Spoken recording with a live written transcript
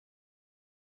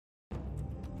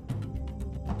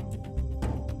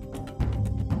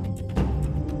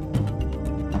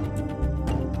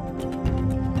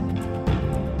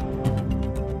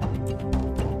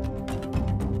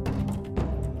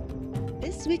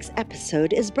week's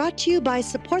episode is brought to you by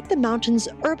Support the Mountains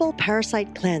Herbal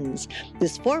Parasite Cleanse.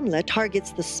 This formula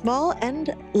targets the small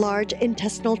and large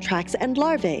intestinal tracts and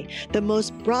larvae, the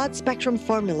most broad-spectrum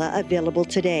formula available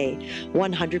today.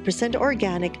 100%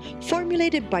 organic,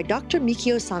 formulated by Dr.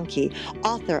 Mikio Sankey,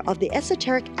 author of the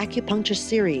Esoteric Acupuncture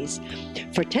series.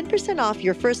 For 10% off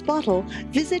your first bottle,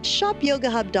 visit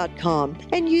shopyogahub.com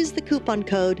and use the coupon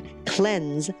code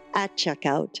CLEANSE at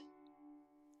checkout.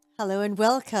 Hello and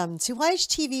welcome to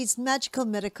YHTV's Magical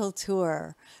Medical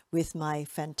Tour with my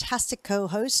fantastic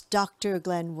co-host, Dr.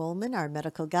 Glenn Woolman, our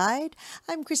medical guide.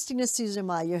 I'm Christina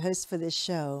Suzuma, your host for this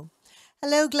show.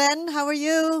 Hello, Glenn. How are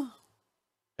you?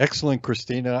 Excellent,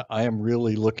 Christina. I am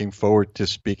really looking forward to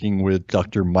speaking with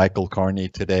Dr. Michael Carney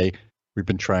today. We've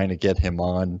been trying to get him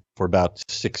on for about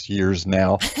 6 years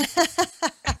now.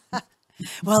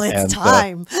 Well, it's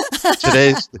time.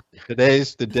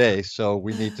 Today's the day, so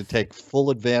we need to take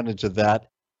full advantage of that.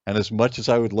 And as much as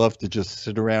I would love to just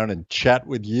sit around and chat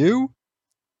with you,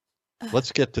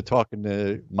 let's get to talking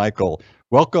to Michael.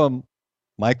 Welcome,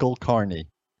 Michael Carney.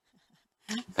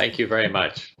 Thank you very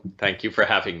much. Thank you for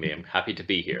having me. I'm happy to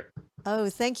be here. Oh,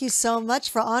 thank you so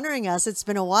much for honoring us. It's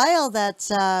been a while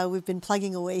that we've been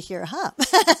plugging away here, huh?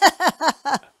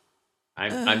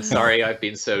 I'm sorry I've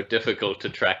been so difficult to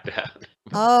track down.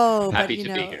 Oh, happy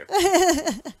to be here.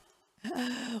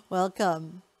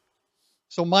 Welcome.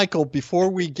 So, Michael, before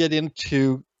we get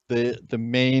into the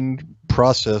main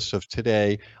process of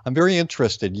today, I'm very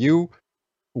interested. You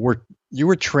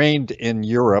were trained in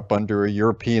Europe under a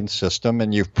European system,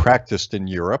 and you've practiced in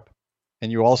Europe,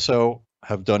 and you also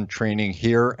have done training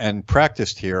here and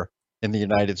practiced here in the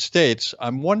United States.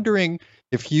 I'm wondering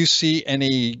if you see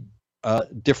any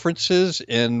differences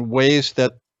in ways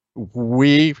that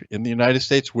we in the United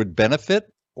States would benefit,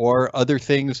 or other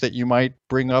things that you might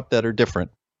bring up that are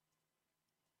different.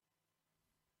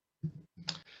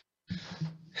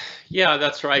 Yeah,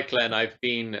 that's right, Glenn. I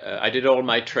did all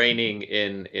my training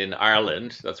in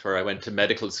Ireland. That's where I went to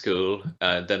medical school.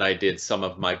 Then I did some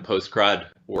of my postgrad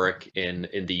work in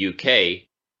the UK.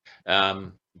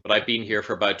 But I've been here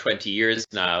for about 20 years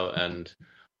now, and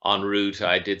en route,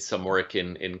 I did some work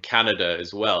in Canada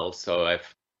as well. So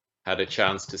I've had a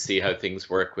chance to see how things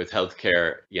work with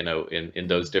healthcare, in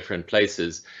those different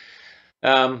places.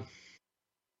 Well,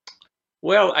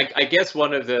 I guess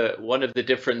one of the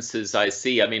differences I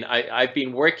see, I've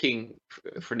been working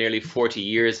for nearly 40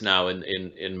 years now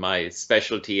in my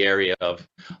specialty area of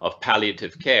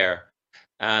palliative care,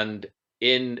 and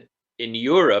in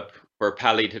Europe, where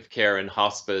palliative care and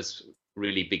hospice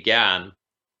really began,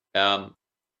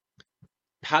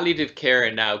 palliative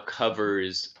care now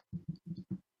covers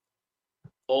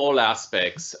all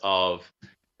aspects of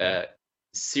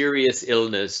serious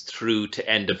illness through to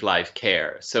end-of-life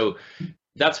care. So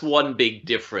that's one big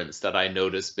difference that I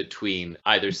noticed between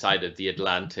either side of the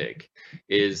Atlantic,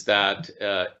 is that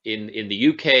in the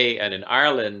UK and in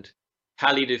Ireland,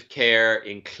 palliative care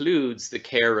includes the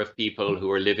care of people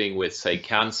who are living with, say,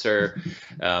 cancer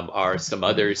or some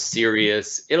other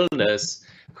serious illness,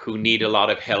 who need a lot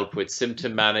of help with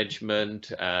symptom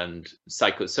management and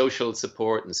psychosocial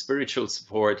support and spiritual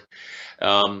support.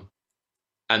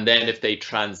 And then if they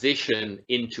transition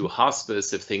into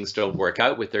hospice, if things don't work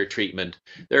out with their treatment,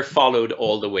 they're followed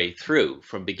all the way through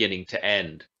from beginning to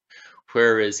end.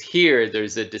 Whereas here,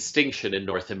 there's a distinction in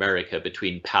North America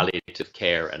between palliative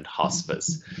care and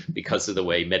hospice because of the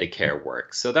way Medicare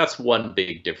works. So that's one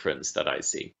big difference that I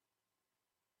see.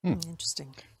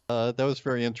 Interesting. That was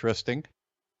very interesting.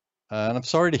 And I'm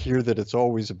sorry to hear that it's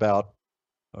always about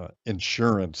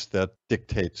insurance that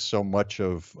dictates so much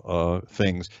of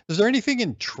things. Is there anything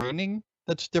in training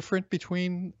that's different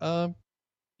between the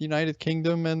United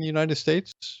Kingdom and the United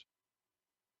States?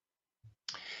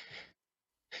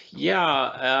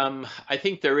 Yeah, I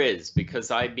think there is,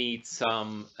 because I meet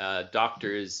some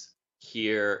doctors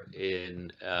here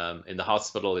in the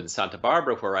hospital in Santa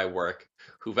Barbara where I work,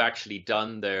 who've actually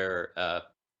done their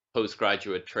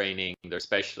postgraduate training,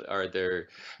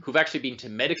 who've actually been to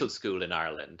medical school in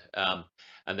Ireland,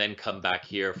 and then come back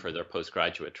here for their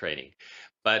postgraduate training.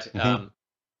 But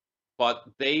what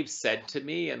they've said to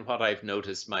me, and what I've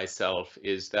noticed myself,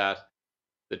 is that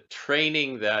the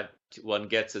training that one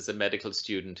gets as a medical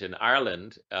student in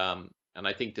Ireland, and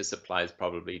I think this applies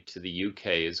probably to the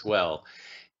UK as well,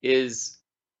 is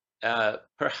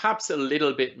perhaps a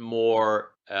little bit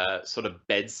more sort of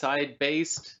bedside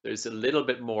based. There's a little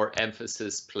bit more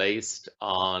emphasis placed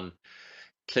on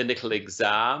clinical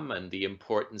exam and the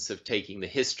importance of taking the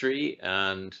history,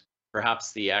 and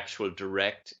perhaps the actual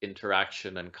direct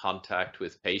interaction and contact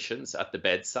with patients at the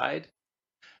bedside.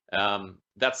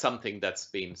 That's something that's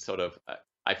been sort of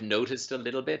I've noticed a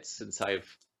little bit since I've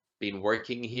been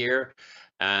working here.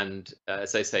 And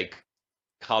as I say,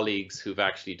 colleagues who've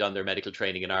actually done their medical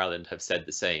training in Ireland have said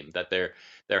the same, that they're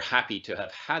happy to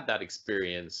have had that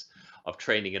experience of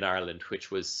training in Ireland,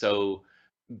 which was so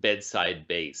bedside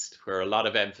based, where a lot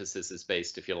of emphasis is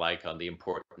based, if you like, on the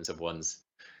importance of one's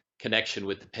connection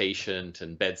with the patient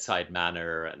and bedside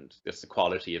manner and just the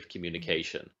quality of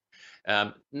communication.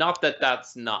 Not that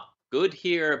that's not good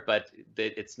here, but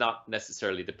it's not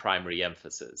necessarily the primary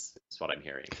emphasis, is what I'm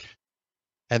hearing.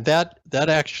 And that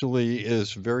actually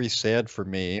is very sad for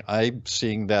me. I'm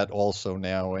seeing that also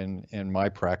now in my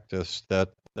practice, that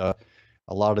a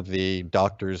lot of the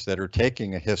doctors that are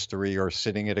taking a history are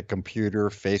sitting at a computer,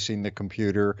 facing the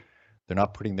computer. They're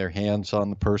not putting their hands on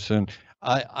the person.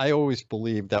 I always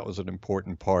believed that was an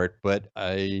important part, but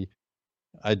I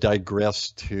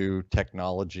digress to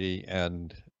technology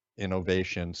and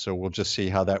innovation. So we'll just see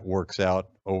how that works out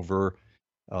over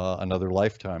another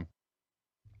lifetime.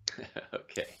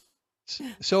 Okay.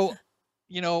 So,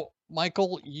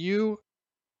 Michael, you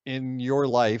in your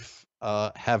life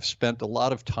have spent a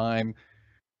lot of time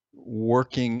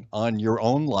working on your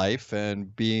own life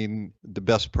and being the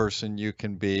best person you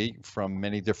can be from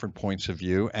many different points of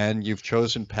view. And you've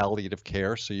chosen palliative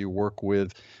care. So you work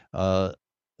with the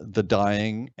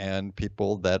dying and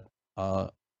people that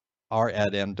are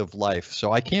at end of life.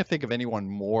 So I can't think of anyone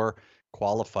more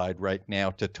qualified right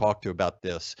now to talk to about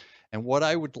this. And what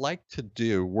I would like to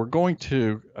do, we want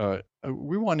to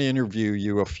interview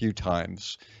you a few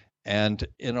times. And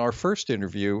in our first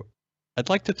interview, I'd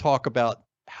like to talk about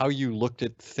how you looked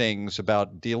at things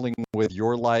about dealing with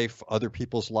your life, other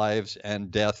people's lives,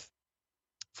 and death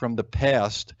from the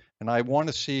past. And I want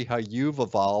to see how you've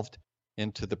evolved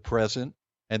into the present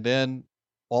and then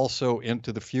also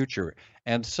into the future.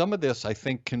 And some of this, I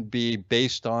think, can be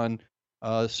based on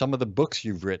some of the books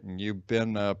you've written. You've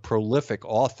been a prolific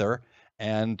author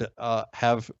and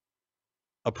have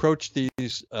approached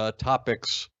these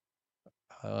topics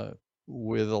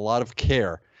with a lot of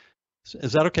care.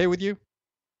 Is that okay with you?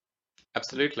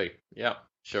 Absolutely. Yeah,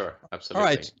 sure. Absolutely. All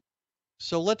right.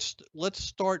 So let's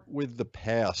start with the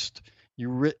past.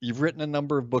 You've written a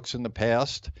number of books in the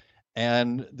past,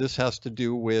 and this has to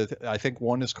do with, I think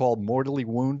one is called Mortally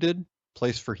Wounded,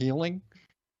 Place for Healing.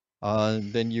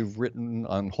 Then you've written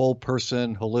on whole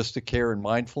person, holistic care, and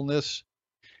mindfulness.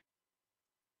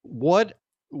 What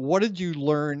did you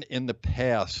learn in the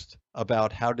past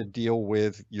about how to deal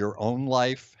with your own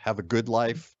life, have a good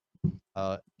life,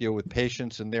 deal with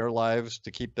patients in their lives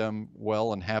to keep them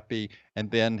well and happy, and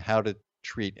then how to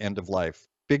treat end of life?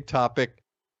 Big topic,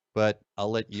 but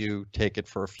I'll let you take it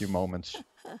for a few moments.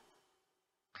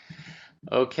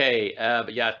 Okay.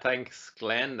 Yeah, thanks,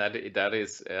 Glenn. That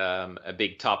is a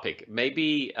big topic.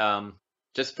 Maybe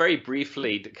just very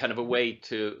briefly, kind of a way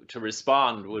to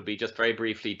respond would be just very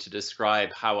briefly to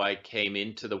describe how I came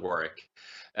into the work.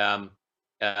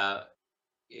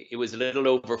 It was a little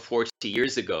over 40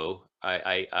 years ago.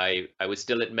 I was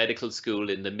still at medical school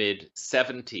in the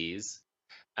mid-70s,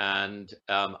 and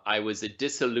I was a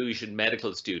disillusioned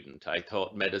medical student. I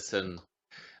thought medicine,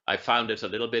 I found it a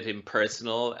little bit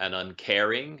impersonal and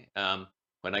uncaring.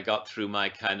 When I got through my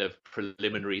kind of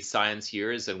preliminary science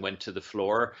years and went to the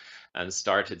floor and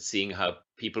started seeing how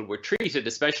people were treated,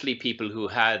 especially people who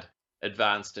had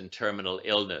advanced and terminal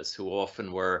illness, who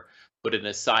often were put in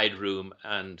a side room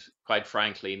and, quite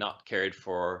frankly, not cared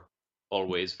for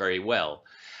always very well.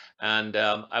 And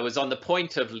I was on the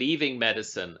point of leaving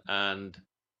medicine, and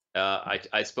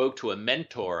I spoke to a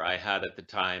mentor I had at the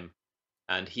time,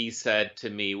 and he said to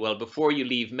me, "Well, before you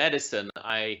leave medicine,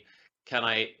 can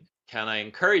I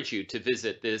encourage you to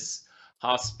visit this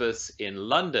hospice in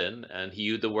London?" And he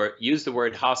used the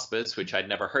word hospice, which I'd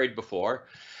never heard before.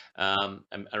 I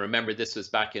remember this was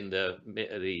back in the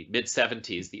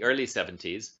mid-70s, the early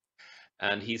 70s.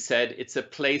 And he said, "It's a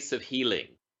place of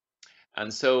healing."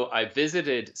 And so I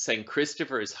visited St.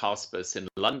 Christopher's Hospice in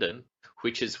London,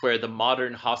 which is where the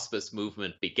modern hospice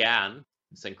movement began.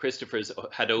 St. Christopher's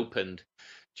had opened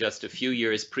just a few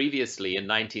years previously in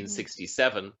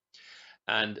 1967.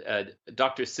 And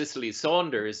Dr. Cicely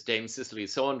Saunders, Dame Cicely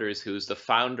Saunders, who's the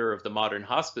founder of the modern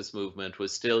hospice movement,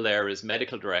 was still there as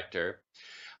medical director.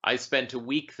 I spent a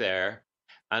week there,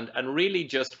 and really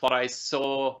just what I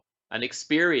saw and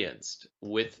experienced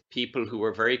with people who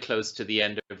were very close to the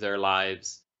end of their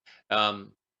lives, I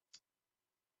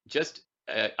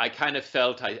kind of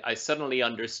felt I suddenly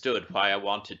understood why I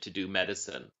wanted to do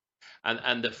medicine.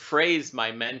 And the phrase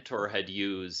my mentor had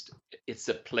used, "It's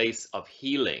a place of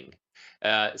healing,"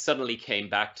 suddenly came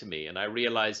back to me. And I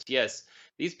realized, yes,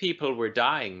 these people were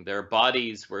dying. Their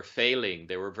bodies were failing.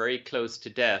 They were very close to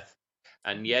death.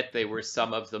 and yet they were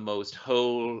some of the most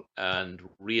whole and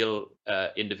real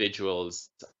individuals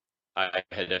I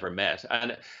had ever met,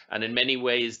 and in many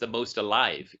ways the most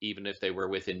alive, even if they were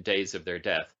within days of their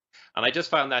death. And I just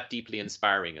found that deeply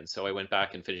inspiring. And so I went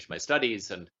back and finished my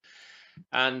studies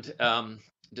and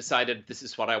decided this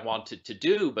is what I wanted to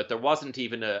do. But there wasn't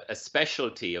even a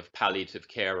specialty of palliative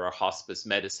care or hospice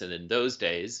medicine in those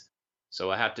days. So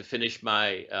I had to finish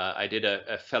I did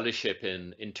a fellowship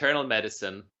in internal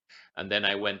medicine, and then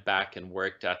I went back and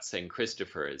worked at St.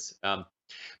 Christopher's.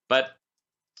 But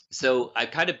so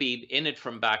I've kind of been in it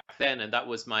from back then, and that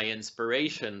was my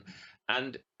inspiration.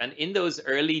 And in those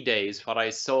early days, what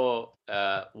I saw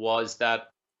was that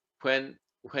when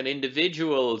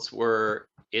individuals were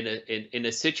in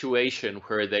a situation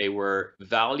where they were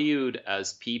valued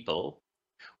as people,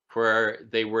 where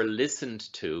they were listened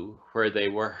to, where they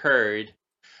were heard,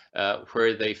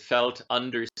 where they felt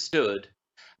understood,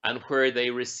 and where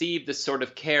they received the sort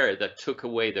of care that took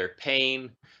away their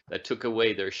pain, that took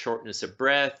away their shortness of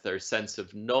breath, their sense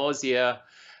of nausea,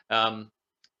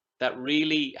 that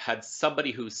really had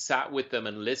somebody who sat with them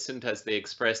and listened as they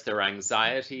expressed their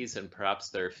anxieties and perhaps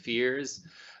their fears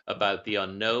about the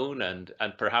unknown and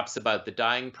perhaps about the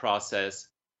dying process,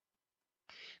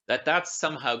 that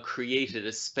somehow created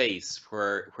a space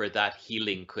where that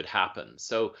healing could happen.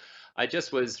 So I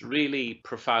just was really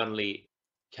profoundly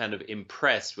kind of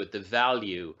impressed with the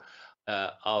value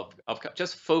of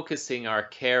just focusing our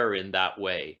care in that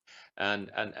way, and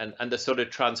the sort of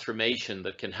transformation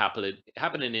that can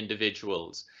happen in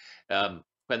individuals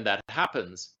when that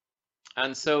happens.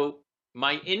 And so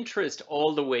my interest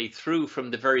all the way through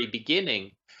from the very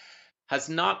beginning has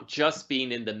not just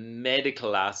been in the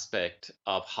medical aspect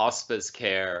of hospice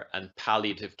care and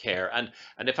palliative care.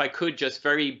 And if I could just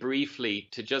very briefly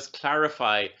to just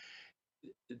clarify,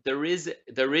 there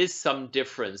is some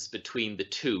difference between the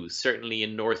two, certainly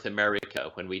in North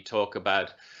America. When we talk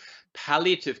about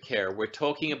palliative care, we're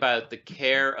talking about the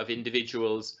care of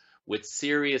individuals with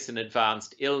serious and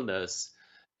advanced illness,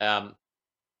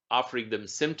 offering them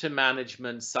symptom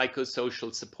management,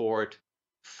 psychosocial support,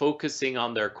 focusing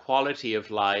on their quality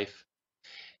of life.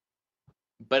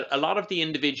 But a lot of the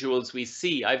individuals we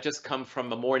see, I've just come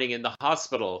from a morning in the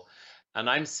hospital, and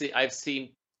I've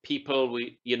seen people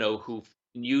who've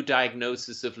new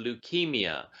diagnosis of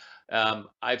leukemia.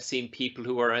 I've seen people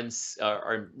who are in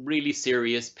really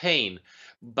serious pain,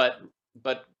 but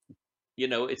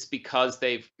it's because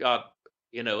they've got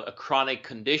a chronic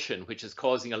condition which is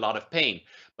causing a lot of pain,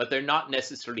 but they're not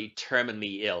necessarily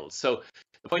terminally ill. So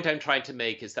the point I'm trying to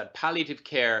make is that palliative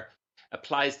care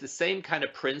applies the same kind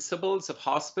of principles of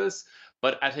hospice,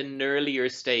 but at an earlier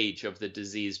stage of the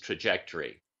disease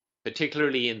trajectory,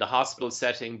 particularly in the hospital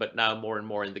setting, but now more and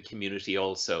more in the community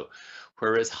also.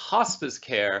 Whereas hospice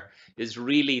care is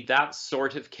really that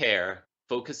sort of care,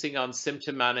 focusing on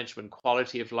symptom management,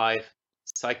 quality of life,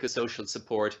 psychosocial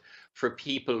support for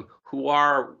people who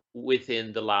are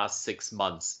within the last 6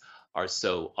 months or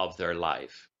so of their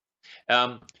life.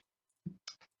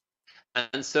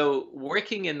 And so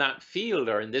working in that field,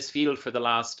 or in this field for the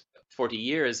last 40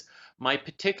 years, my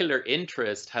particular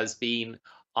interest has been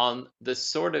on the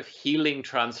sort of healing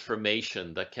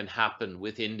transformation that can happen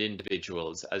within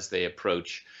individuals as they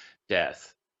approach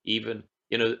death. Even,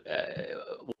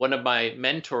 one of my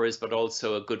mentors, but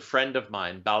also a good friend of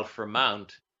mine, Balfour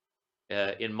Mount,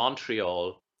 in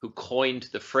Montreal, who coined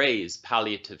the phrase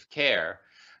palliative care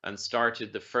and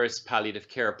started the first palliative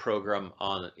care program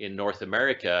in North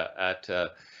America at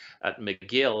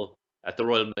McGill, at the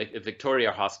Royal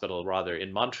Victoria Hospital, rather,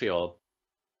 in Montreal.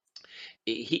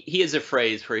 He has a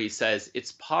phrase where he says,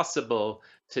 it's possible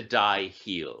to die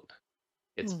healed.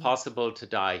 It's possible to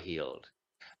die healed.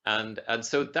 And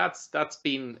so that's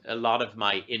been a lot of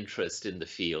my interest in the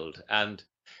field. And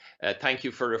thank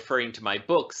you for referring to my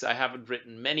books. I haven't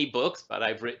written many books, but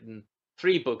I've written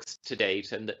 3 books to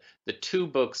date. And the 2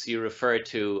 books you refer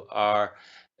to are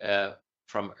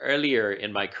from earlier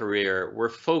in my career, were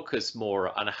focused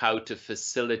more on how to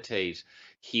facilitate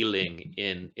healing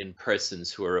in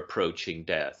persons who are approaching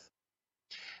death.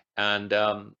 And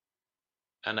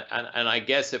I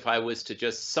guess if I was to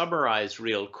just summarize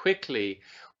real quickly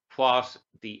what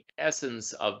the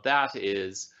essence of that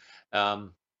is,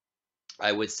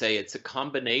 I would say it's a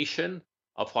combination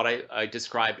of what I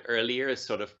described earlier,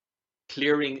 sort of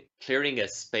clearing a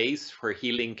space where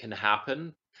healing can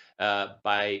happen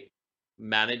by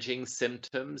managing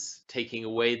symptoms, taking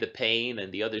away the pain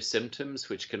and the other symptoms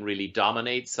which can really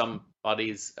dominate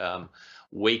somebody's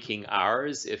waking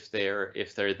hours if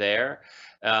they're there.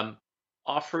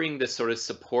 Offering the sort of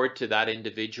support to that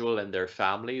individual and their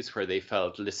families where they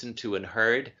felt listened to and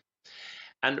heard.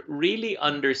 and really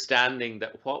understanding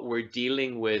that what we're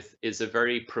dealing with is a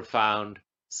very profound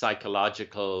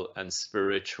psychological and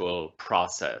spiritual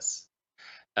process.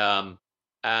 Um,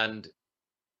 and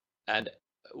and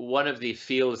one of the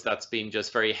fields that's been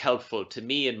just very helpful to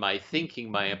me in my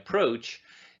thinking, my approach,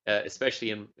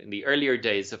 especially in the earlier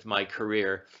days of my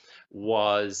career,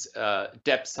 was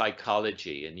depth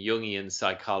psychology and Jungian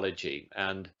psychology.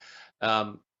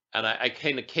 Um, and I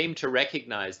kind of came to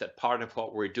recognize that part of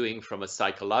what we're doing from a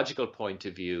psychological point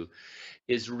of view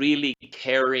is really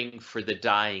caring for the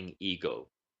dying ego.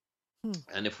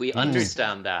 And if we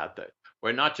understand that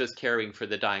we're not just caring for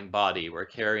the dying body, we're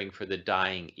caring for the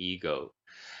dying ego.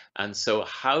 And so,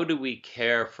 how do we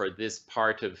care for this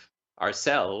part of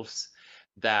ourselves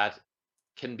that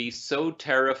can be so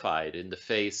terrified in the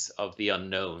face of the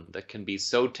unknown, that can be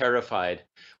so terrified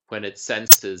when it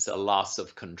senses a loss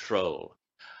of control?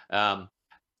 And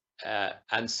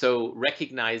so,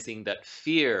 recognizing that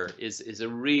fear is a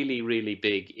really, really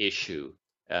big issue.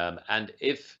 And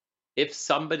if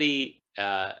somebody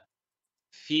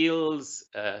feels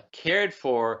cared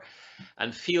for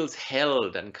and feels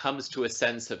held and comes to a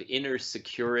sense of inner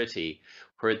security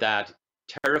where that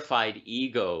terrified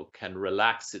ego can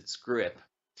relax its grip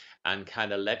and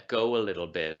kind of let go a little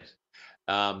bit,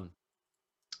 and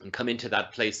come into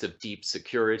that place of deep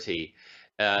security,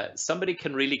 somebody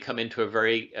can really come into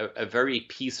a very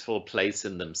peaceful place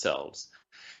in themselves,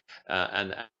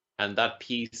 and that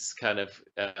peace kind of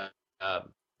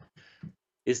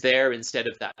is there instead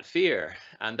of that fear.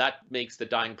 And that makes the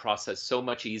dying process so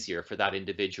much easier for that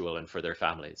individual and for their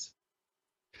families.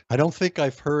 I don't think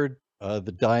I've heard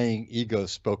the dying ego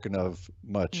spoken of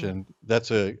much, and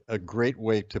that's a great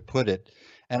way to put it.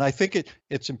 And I think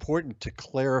it's important to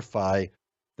clarify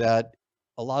that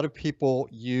a lot of people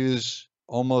use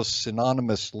almost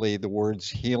synonymously the words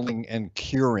healing and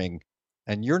curing,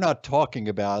 and you're not talking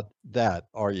about that,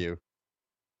 are you?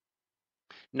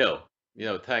 No,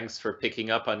 thanks for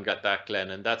picking up on that,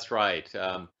 Glenn. And that's right.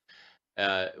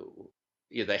 The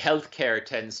healthcare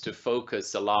tends to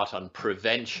focus a lot on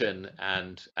prevention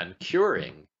and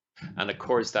curing. And of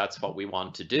course, that's what we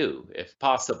want to do if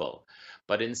possible.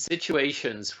 But in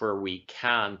situations where we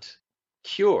can't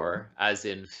cure, as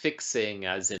in fixing,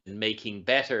 as in making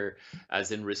better,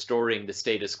 as in restoring the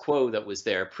status quo that was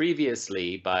there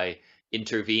previously by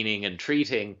intervening and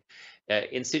treating,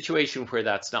 in situations where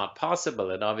that's not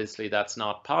possible, and obviously that's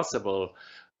not possible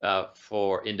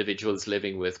for individuals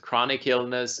living with chronic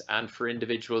illness and for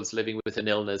individuals living with an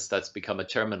illness that's become a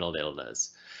terminal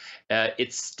illness,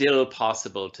 it's still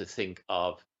possible to think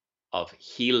of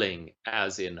healing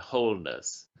as in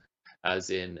wholeness, as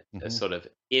in a sort of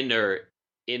inner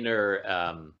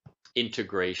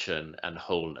integration and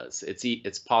wholeness.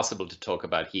 It's possible to talk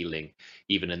about healing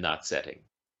even in that setting.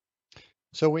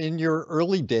 So in your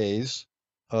early days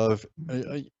of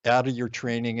out of your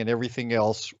training and everything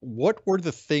else, what were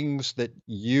the things that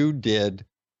you did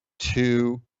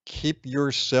to keep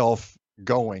yourself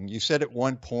going? You said at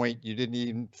one point you didn't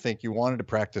even think you wanted to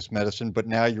practice medicine, but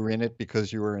now you're in it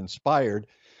because you were inspired.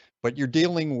 But you're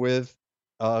dealing with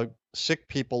sick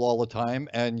people all the time,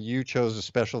 and you chose a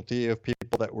specialty of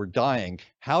people that were dying.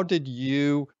 How did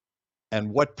you, and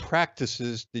what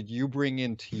practices did you bring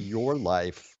into your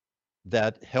life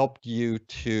that helped you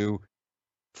to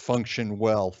function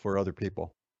well for other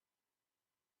people?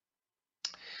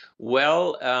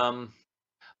 Well,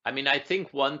 I mean, I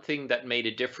think one thing that made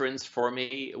a difference for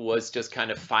me was just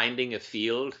kind of finding a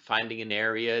field, finding an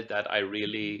area that I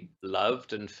really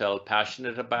loved and felt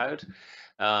passionate about,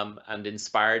 and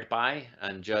inspired by,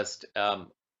 and just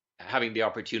having the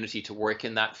opportunity to work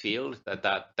in that field.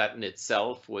 That in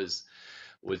itself was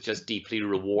just deeply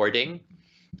rewarding.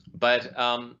 But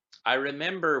I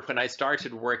remember when I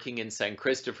started working in St.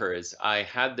 Christopher's, I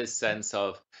had this sense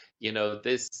of,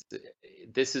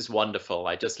 this is wonderful.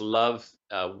 I just love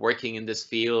working in this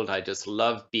field. I just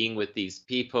love being with these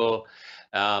people.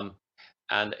 And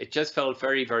it just felt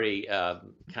very, very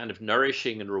kind of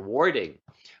nourishing and rewarding.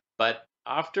 But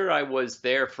after I was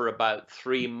there for about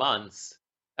 3 months,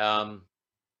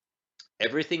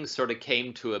 everything sort of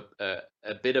came to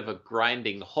a bit of a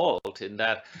grinding halt, in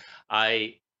that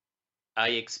I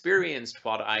experienced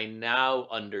what I now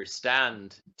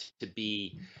understand to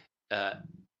be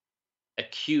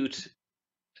acute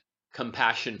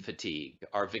compassion fatigue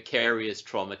or vicarious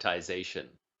traumatization.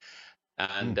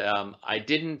 And I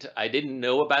didn't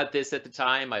know about this at the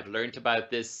time. I've learned about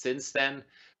this since then,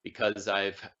 because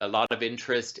I've a lot of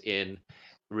interest in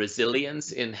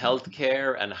resilience in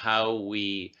healthcare and how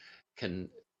we can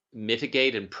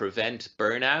mitigate and prevent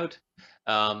burnout.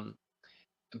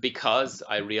 because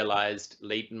I realized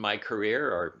late in my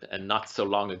career, and not so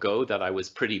long ago, that I was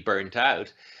pretty burnt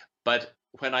out. But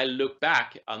when I look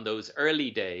back on those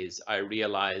early days, I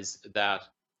realized that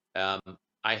um,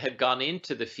 I had gone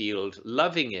into the field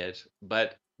loving it,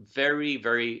 but very,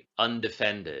 very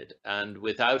undefended and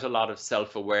without a lot of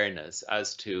self-awareness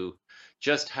as to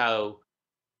just how,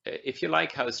 if you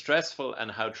like, how stressful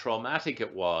and how traumatic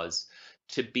it was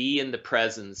to be in the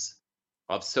presence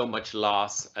of so much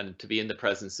loss and to be in the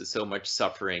presence of so much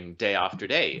suffering day after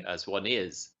day, as one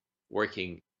is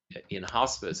working in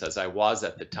hospice, as I was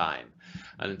at the time.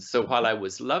 And so while I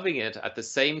was loving it, at the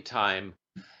same time,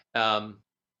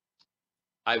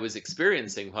 I was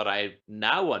experiencing what I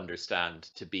now understand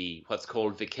to be what's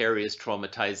called vicarious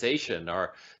traumatization,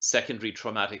 or secondary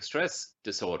traumatic stress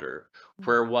disorder,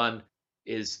 where one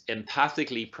is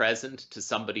empathically present to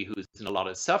somebody who's in a lot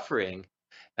of suffering.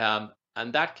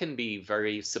 And that can be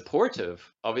very supportive,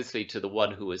 obviously, to the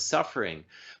one who is suffering,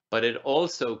 but it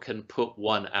also can put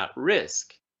one at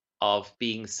risk of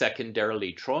being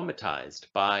secondarily traumatized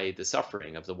by the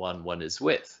suffering of the one is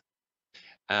with.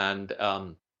 And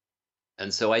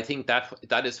so I think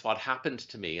that is what happened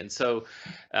to me. And so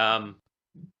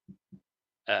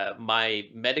my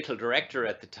medical director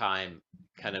at the time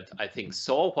kind of, I think,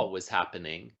 saw what was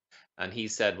happening, and he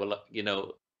said, well,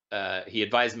 he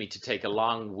advised me to take a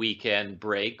long weekend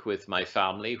break with my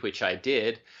family, which I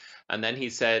did. And then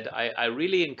he said, I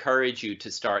really encourage you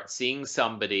to start seeing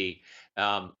somebody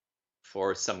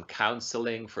for some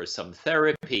counseling, for some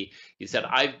therapy. He said,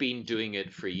 I've been doing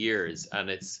it for years, and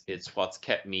it's what's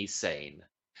kept me sane.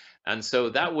 And so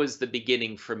that was the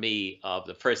beginning for me of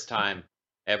the first time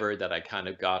ever that I kind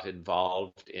of got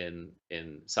involved in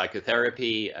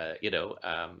psychotherapy,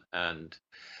 and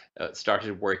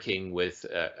started working with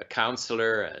a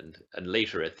counselor and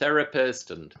later a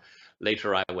therapist, and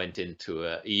later I went into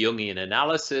a Jungian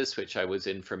analysis, which I was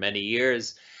in for many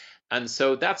years. And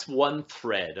so that's one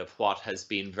thread of what has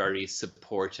been very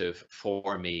supportive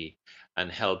for me and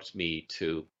helped me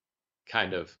to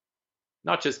kind of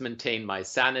not just maintain my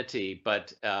sanity,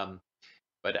 but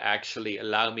actually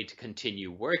allow me to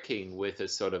continue working with a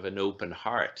sort of an open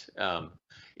heart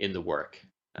in the work.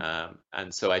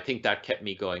 And so I think that kept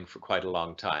me going for quite a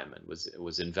long time, and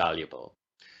was invaluable.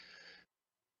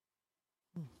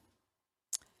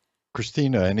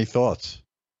 Christina, any thoughts?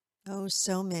 Oh,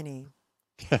 so many.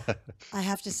 I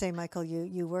have to say, Michael,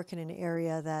 you work in an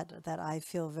area that I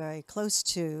feel very close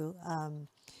to.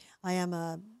 I am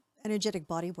a energetic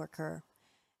body worker,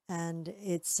 and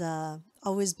it's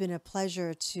always been a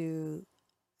pleasure to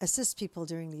assist people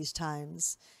during these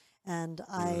times. And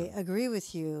I agree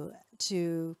with you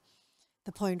to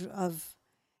the point of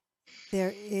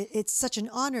it's such an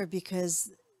honor,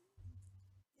 because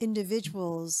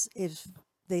individuals, if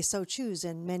they so choose,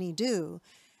 and many do,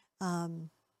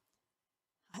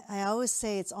 I always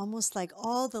say it's almost like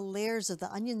all the layers of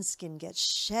the onion skin get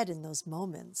shed in those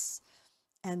moments,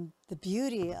 and the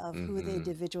beauty of who the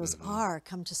individuals are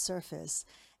come to surface.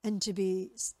 And to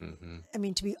be,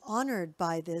 to be honored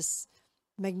by this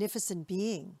magnificent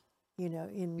being,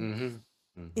 in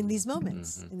these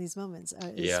moments,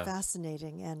 is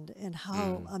fascinating. And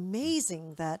how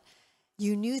amazing that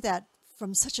you knew that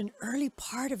from such an early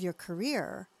part of your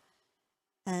career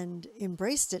and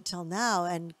embraced it till now,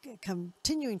 and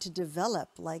continuing to develop,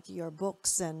 like your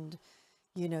books and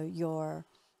your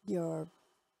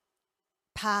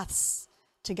paths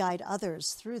to guide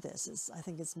others through this I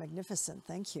think it's magnificent.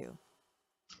 Thank you.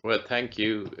 Well, thank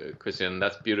you, Christian.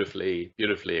 That's beautifully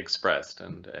expressed,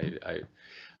 and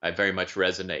I very much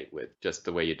resonate with just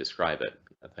the way you describe it.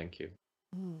 Thank you.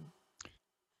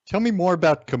 Tell me more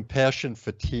about compassion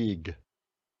fatigue.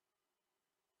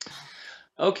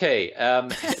 Okay,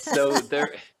 so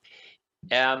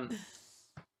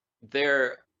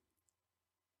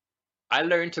I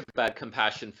learned about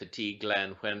compassion fatigue,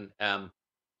 Glenn, when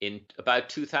in about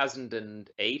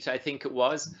 2008, I think it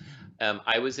was,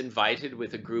 I was invited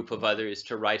with a group of others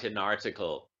to write an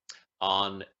article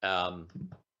on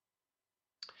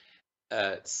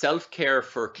self-care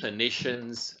for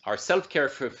clinicians, or self-care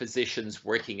for physicians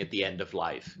working at the end of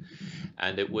life.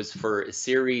 And it was for a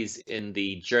series in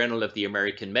the Journal of the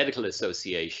American Medical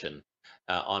Association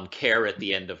on care at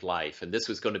the end of life. And this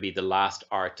was going to be the last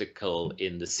article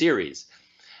in the series.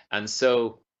 And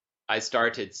so I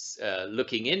started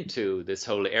looking into this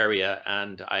whole area,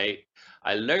 and I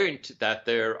learned that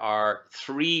there are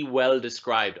 3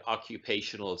 well-described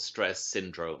occupational stress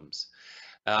syndromes.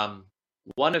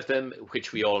 One of them,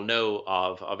 which we all know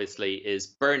of, obviously,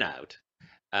 is burnout.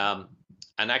 And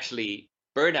actually,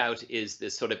 burnout is the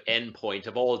sort of end point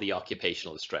of all the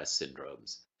occupational stress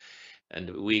syndromes. And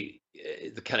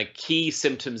the kind of key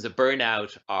symptoms of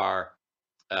burnout are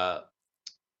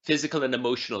physical and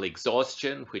emotional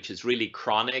exhaustion, which is really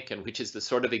chronic and which is the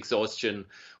sort of exhaustion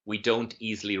we don't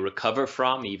easily recover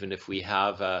from, even if we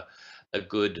have a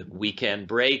good weekend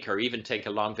break or even take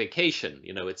a long vacation.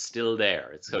 It's still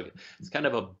there. It's kind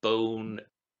of a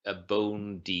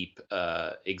bone deep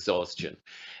exhaustion.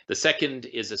 The second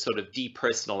is a sort of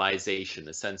depersonalization,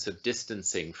 a sense of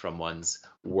distancing from one's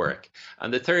work.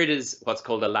 And the third is what's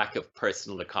called a lack of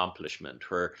personal accomplishment,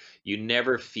 where you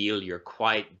never feel you're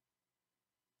quite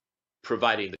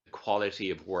providing the quality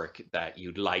of work that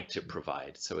you'd like to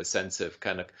provide. So a sense of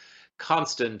kind of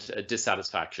constant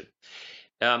dissatisfaction.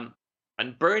 And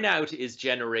burnout is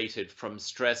generated from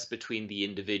stress between the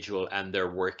individual and their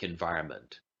work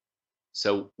environment.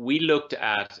 So we looked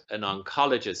at an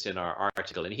oncologist in our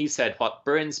article, and he said, what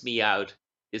burns me out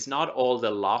is not all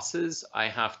the losses I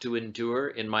have to endure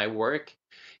in my work,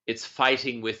 it's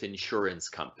fighting with insurance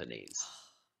companies.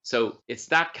 So it's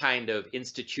that kind of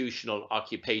institutional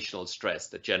occupational stress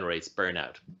that generates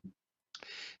burnout.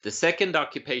 The second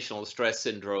occupational stress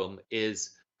syndrome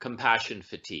is compassion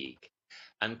fatigue.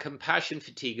 And compassion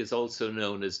fatigue is also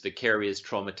known as vicarious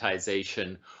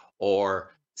traumatization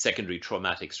or secondary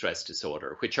traumatic stress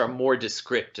disorder, which are more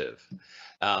descriptive.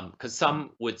 Because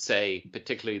some would say,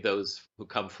 particularly those who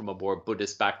come from a more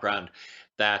Buddhist background,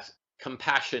 that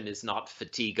compassion is not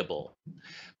fatigable.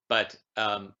 But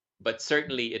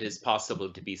certainly it is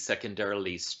possible to be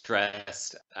secondarily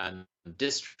stressed and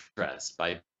distressed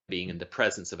by being in the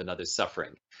presence of another's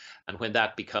suffering. And when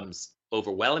that becomes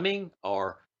overwhelming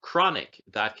or chronic,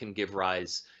 that can give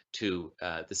rise to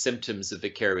the symptoms of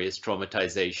vicarious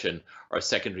traumatization or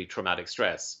secondary traumatic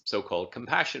stress, so-called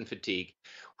compassion fatigue,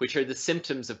 which are the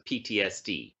symptoms of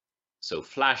PTSD. So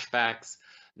flashbacks,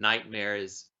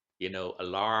 nightmares,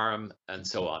 alarm, and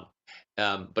so on.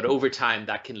 But over time,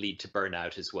 that can lead to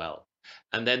burnout as well.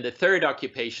 And then the third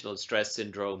occupational stress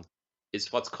syndrome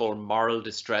is what's called moral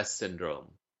distress syndrome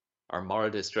or moral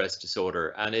distress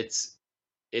disorder. And it's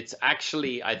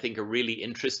actually, I think, a really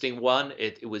interesting one.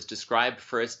 It was described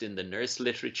first in the nurse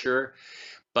literature,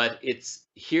 but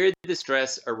here the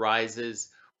stress arises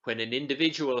when an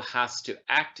individual has to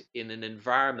act in an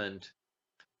environment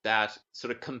that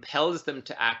sort of compels them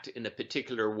to act in a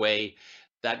particular way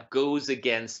that goes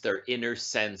against their inner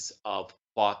sense of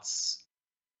what's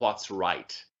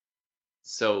right.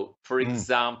 So, for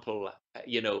example,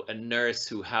 a nurse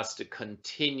who has to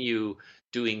continue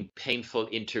doing painful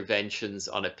interventions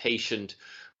on a patient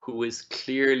who is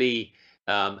clearly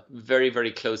very,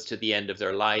 very close to the end of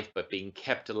their life, but being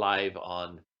kept alive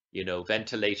on,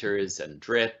 ventilators and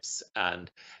drips, and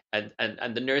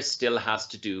the nurse still has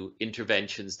to do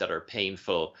interventions that are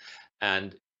painful,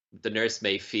 and the nurse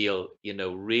may feel,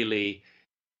 really,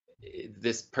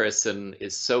 this person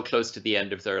is so close to the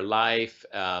end of their life.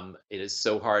 It is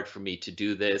so hard for me to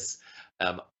do this.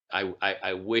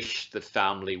 I wish the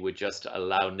family would just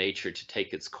allow nature to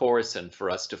take its course and for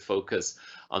us to focus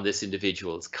on this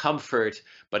individual's comfort,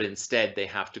 but instead they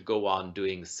have to go on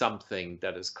doing something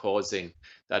that is causing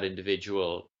that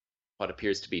individual what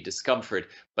appears to be discomfort.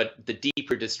 But the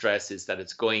deeper distress is that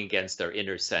it's going against their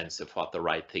inner sense of what the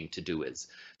right thing to do is.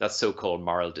 That's so-called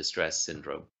moral distress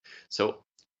syndrome. So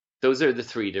those are the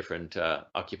three different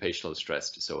occupational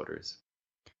stress disorders.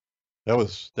 That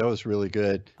was really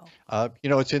good.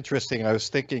 It's interesting. I was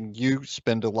thinking you've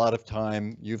spent a lot of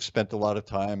time,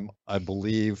 I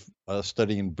believe,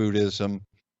 studying Buddhism,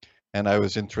 and I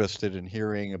was interested in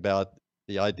hearing about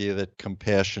the idea that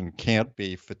compassion can't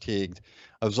be fatigued.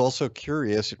 I was also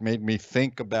curious. It made me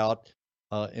think about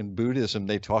in Buddhism,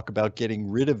 they talk about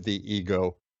getting rid of the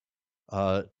ego.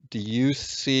 Do you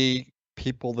see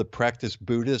people that practice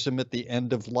Buddhism at the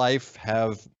end of life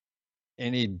have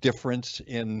any difference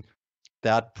in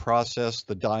that process,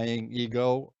 the dying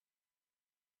ego?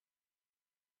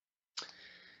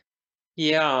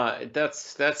 Yeah,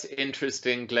 that's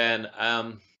interesting, Glenn.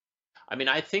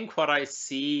 I think what I've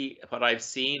seen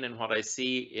and what I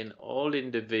see in all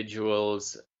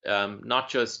individuals, not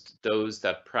just those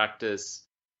that practice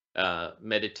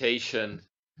meditation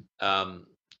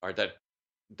or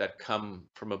that come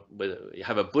from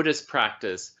have a Buddhist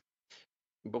practice,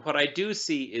 but what I do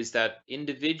see is that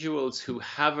individuals who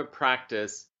have a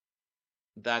practice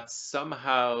that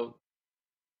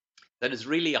is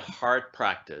really a heart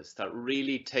practice, that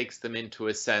really takes them into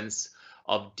a sense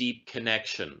of deep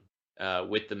connection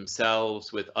with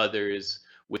themselves, with others,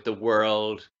 with the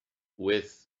world,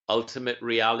 with ultimate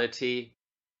reality,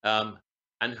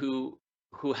 and who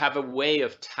have a way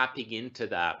of tapping into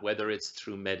that, whether it's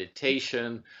through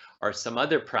meditation or some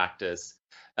other practice.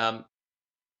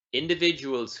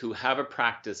 individuals who have a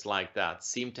practice like that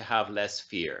seem to have less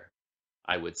fear,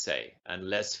 I would say, and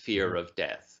less fear of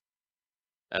death.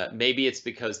 Maybe it's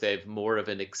because they've more of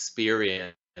an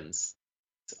experience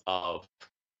of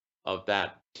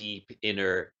that deep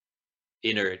inner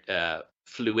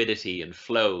fluidity and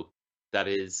flow that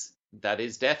is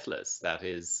deathless. That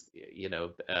is,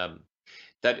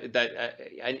 and in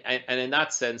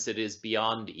that sense, it is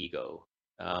beyond ego.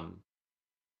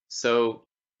 So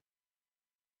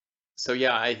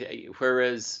yeah,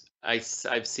 whereas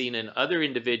I've seen in other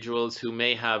individuals who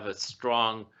may have a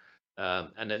strong,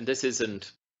 and this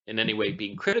isn't in any way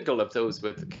being critical of those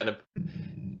with kind of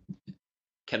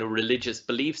religious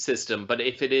belief system, but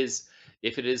if it is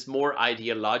more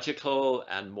ideological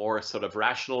and more sort of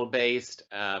rational based,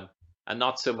 and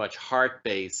not so much heart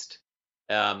based,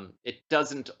 it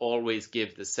doesn't always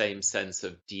give the same sense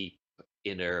of deep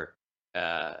inner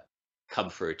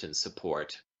comfort and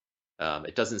support.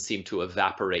 It doesn't seem to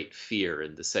evaporate fear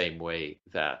in the same way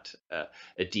that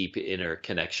a deep inner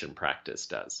connection practice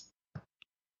does.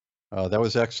 That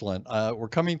was excellent. We're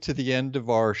coming to the end of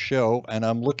our show, and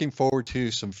I'm looking forward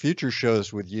to some future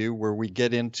shows with you where we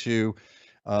get into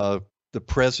the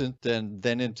present and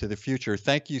then into the future.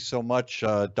 Thank you so much,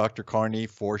 Dr. Carney,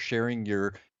 for sharing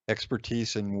your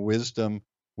expertise and wisdom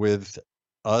with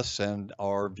us and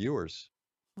our viewers.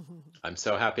 I'm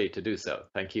so happy to do so.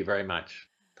 Thank you very much.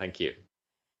 Thank you.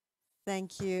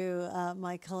 Thank you,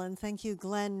 Michael, and thank you,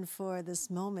 Glenn, for this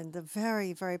moment, the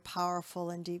very, very powerful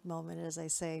and deep moment. As I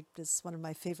say, this is one of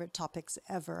my favorite topics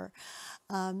ever.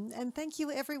 And thank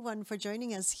you, everyone, for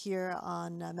joining us here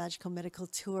on Magical Medical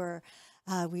Tour.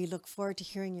 We look forward to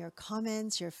hearing your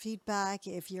comments, your feedback.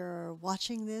 If you're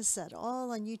watching this at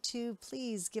all on YouTube,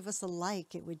 please give us a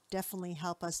like. It would definitely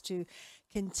help us to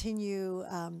continue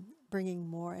bringing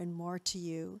more and more to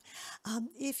you.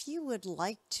 If you would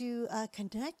like to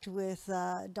connect with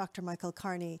Dr. Michael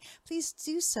Carney, please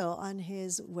do so on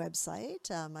his website,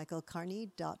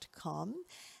 michaelcarney.com.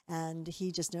 And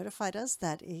he just notified us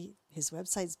that his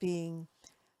website's being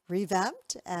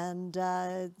revamped, and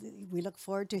we look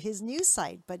forward to his new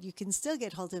site, but you can still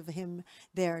get hold of him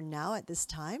there now at this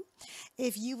time.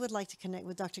 If you would like to connect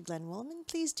with Dr. Glenn Woolman,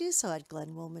 please do so at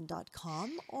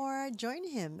glennwoolman.com or join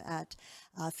him at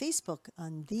Facebook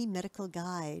on The Medical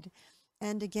Guide.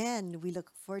 And again, we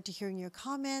look forward to hearing your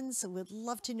comments. We'd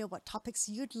love to know what topics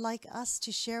you'd like us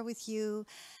to share with you.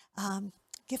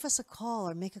 Give us a call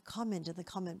or make a comment in the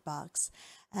comment box,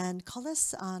 and call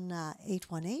us on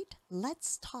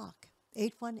 818-LETS-TALK,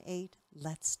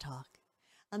 818-LETS-TALK.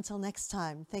 Until next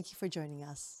time, thank you for joining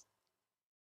us.